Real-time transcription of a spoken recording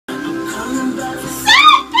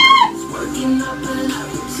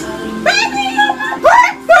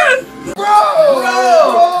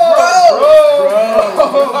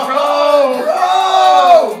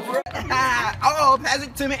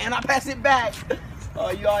to me and I pass it back.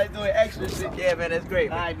 Oh, you always doing extra shit. Yeah, man, that's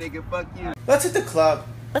great. Alright, nigga, fuck you. Let's hit the club.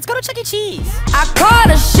 Let's go to Chuck E. Cheese. I call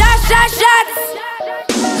a shot.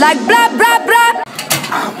 Like blah, blah, blah.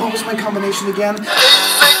 What was my combination again?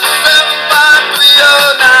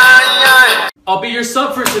 I'll be your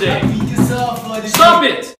sub for today. Stop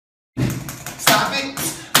it! Stop it!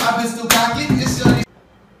 I've been still packing. It's shorty.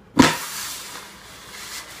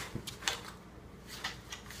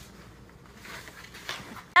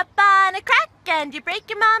 Up on a crack and you break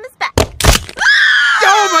your mama's back.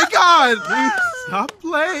 Oh my God! Stop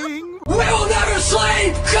playing. We will never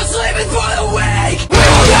sleep, cause sleeping for the weak. We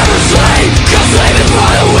will never sleep, cause sleeping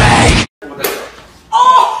for the weak.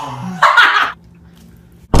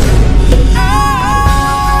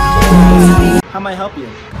 How may I help you?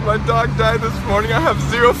 My dog died this morning. I have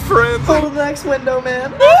 0 friends. Go to the next window,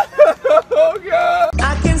 man. Oh God!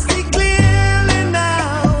 I can see clearly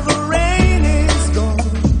now, the rain is gone.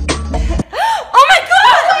 Oh my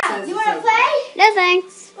God! You want to play? No,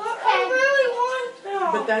 thanks. Okay. I really want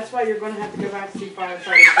to. But that's why you're going to have to go back to see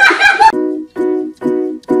firefighters.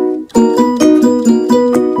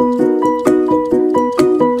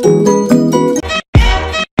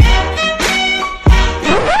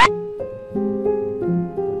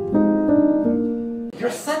 You're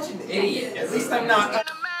such an idiot. At least I'm not.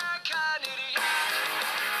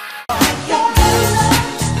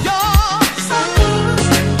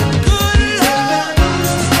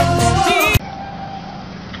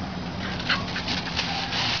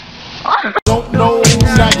 Don't know,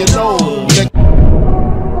 now you know.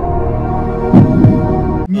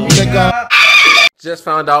 Nigga. Just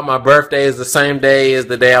found out my birthday is the same day as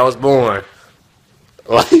the day I was born.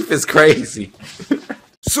 Life is crazy.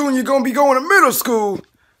 Soon you're gonna be going to middle school.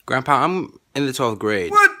 Grandpa, I'm in the 12th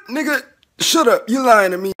grade. What? Nigga, shut up. You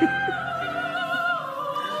lying to me.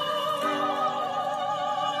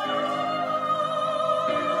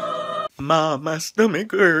 Mom, my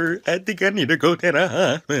stomach hurt. I think I need to go to the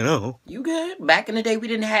hospital. You good? Back in the day, we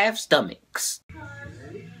didn't have stomachs.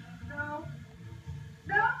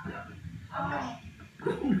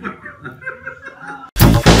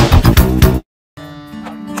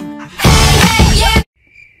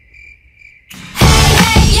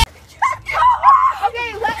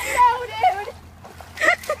 Okay, let's go, dude.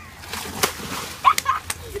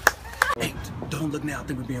 Hey, don't look now. I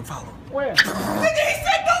think we're being followed. Where?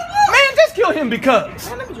 Man, just kill him because.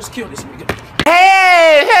 Man, let me just kill this nigga.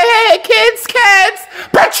 Hey, kids,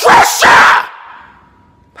 Patricia!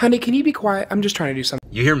 Honey, can you be quiet? I'm just trying to do something.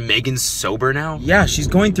 You hear Megan's sober now? Yeah, she's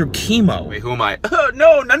going through chemo. Wait, who am I?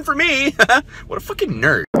 No, none for me. What a fucking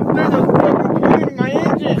nerd. My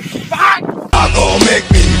engine. I'm gonna make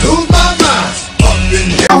me lose my mind.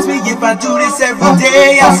 Ask me if I do this every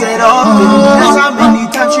day. I said often. That's how many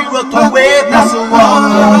times she looked away. That's so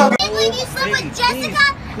often. Hey, when you slept with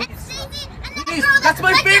Jessica and Susie and then the girl That's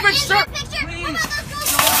my favorite shirt.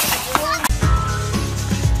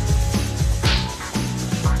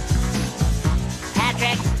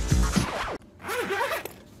 Patrick.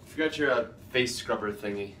 Forgot your face scrubber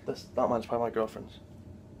thingy. That's not mine. It's probably my girlfriend's.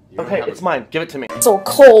 Okay, it's mine. Give it to me. So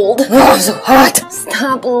cold. Oh, so hot.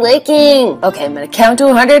 Stop licking. Okay, I'm gonna count to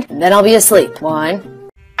 100, and then I'll be asleep. 1.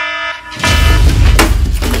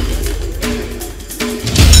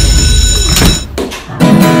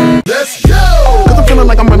 Let's go! Cause I'm feeling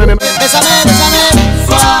like I'm running in.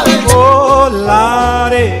 Oh,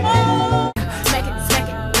 Lottie.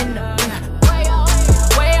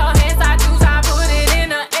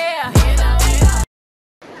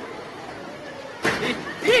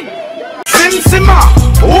 Simmer,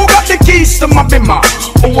 who got the keys to my bimmer?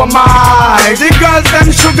 Who am I? The girls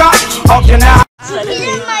them sugar. How can I?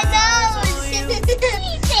 In my nose.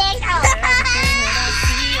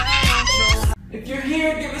 If you're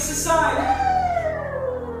here, give us a sign.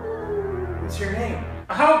 What's your name?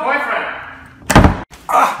 I have a boyfriend.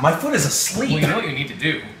 Ah, my foot is asleep. Well, you know what you need to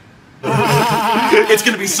do. It's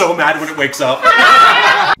gonna be so mad when it wakes up.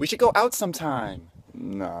 We should go out sometime.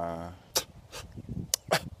 Nah.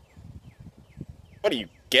 What are you,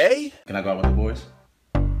 gay? Can I go out with the boys?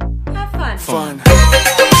 Have fun. Fun.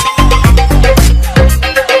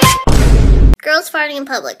 Girls farting in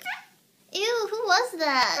public. Ew, who was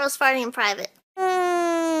that? Girls farting in private.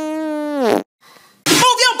 Move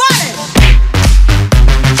your body!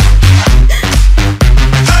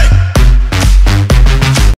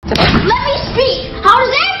 Let me speak! How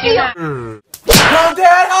does that feel? No,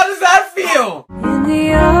 Dad, how does that feel? In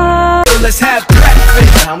the eye. Let's have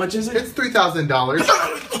breakfast. How much is it? It's $3,000.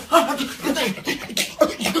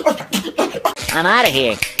 I'm out of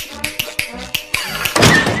here.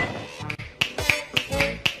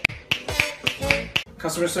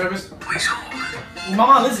 Customer service? Please hold.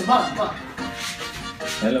 Mama, listen, Mama.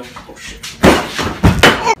 Hello. Oh shit.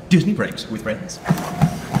 Disney breaks with friends.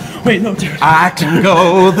 Wait, no, Jared. I can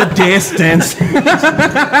go the distance.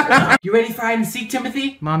 You ready for hide and seek,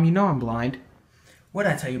 Timothy? Mom, you know I'm blind. What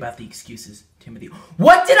did I tell you about the excuses, Timothy?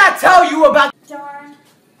 What did I tell you about? Darn.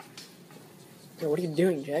 Yo, what are you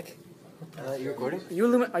doing, Jack? You recording?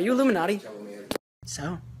 Are you Illuminati?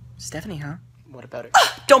 So, Stephanie, huh? What about her?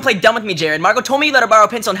 Don't play dumb with me, Jared. Margot told me you let her borrow a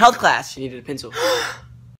pencil in health class. She needed a pencil.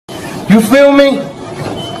 You feel me?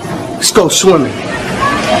 Let's go swimming.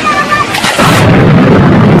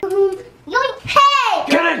 Hey!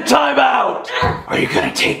 Get in timeout! Are you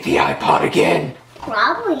gonna take the iPod again?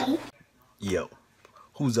 Probably. Yo,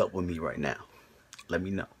 who's up with me right now? Let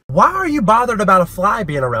me know. Why are you bothered about a fly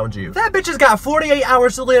being around you? That bitch has got 48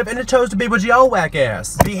 hours to live and it chose to be with your whack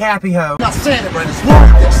ass. Be happy, ho. Not saying it, but it's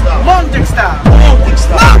long dick style. Long dick style. Long dick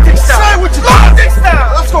style. Long dick style. Say what you long dick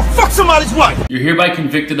style. Let's go fuck somebody's wife. You're hereby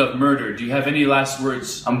convicted of murder. Do you have any last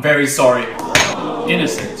words? I'm very sorry.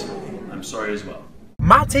 Innocent. I'm sorry as well.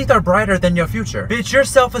 My teeth are brighter than your future. Bitch, your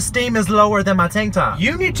self-esteem is lower than my tank top.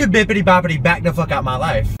 You need to bippity boppity back the fuck out my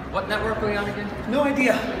life. What network are we on again? No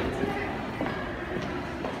idea.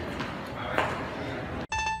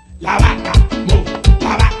 La vaca, move.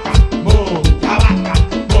 La vaca, move. La vaca,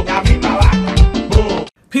 move. La vaca, move.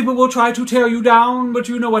 People will try to tear you down, but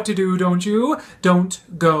you know what to do, don't you? Don't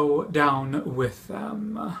go down with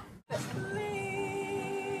them.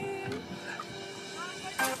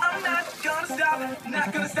 I'm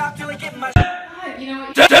not gonna stop till I get my. You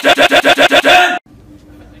know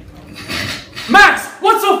Max,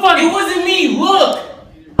 what's so funny? It wasn't me, look!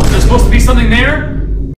 There's supposed to be something there?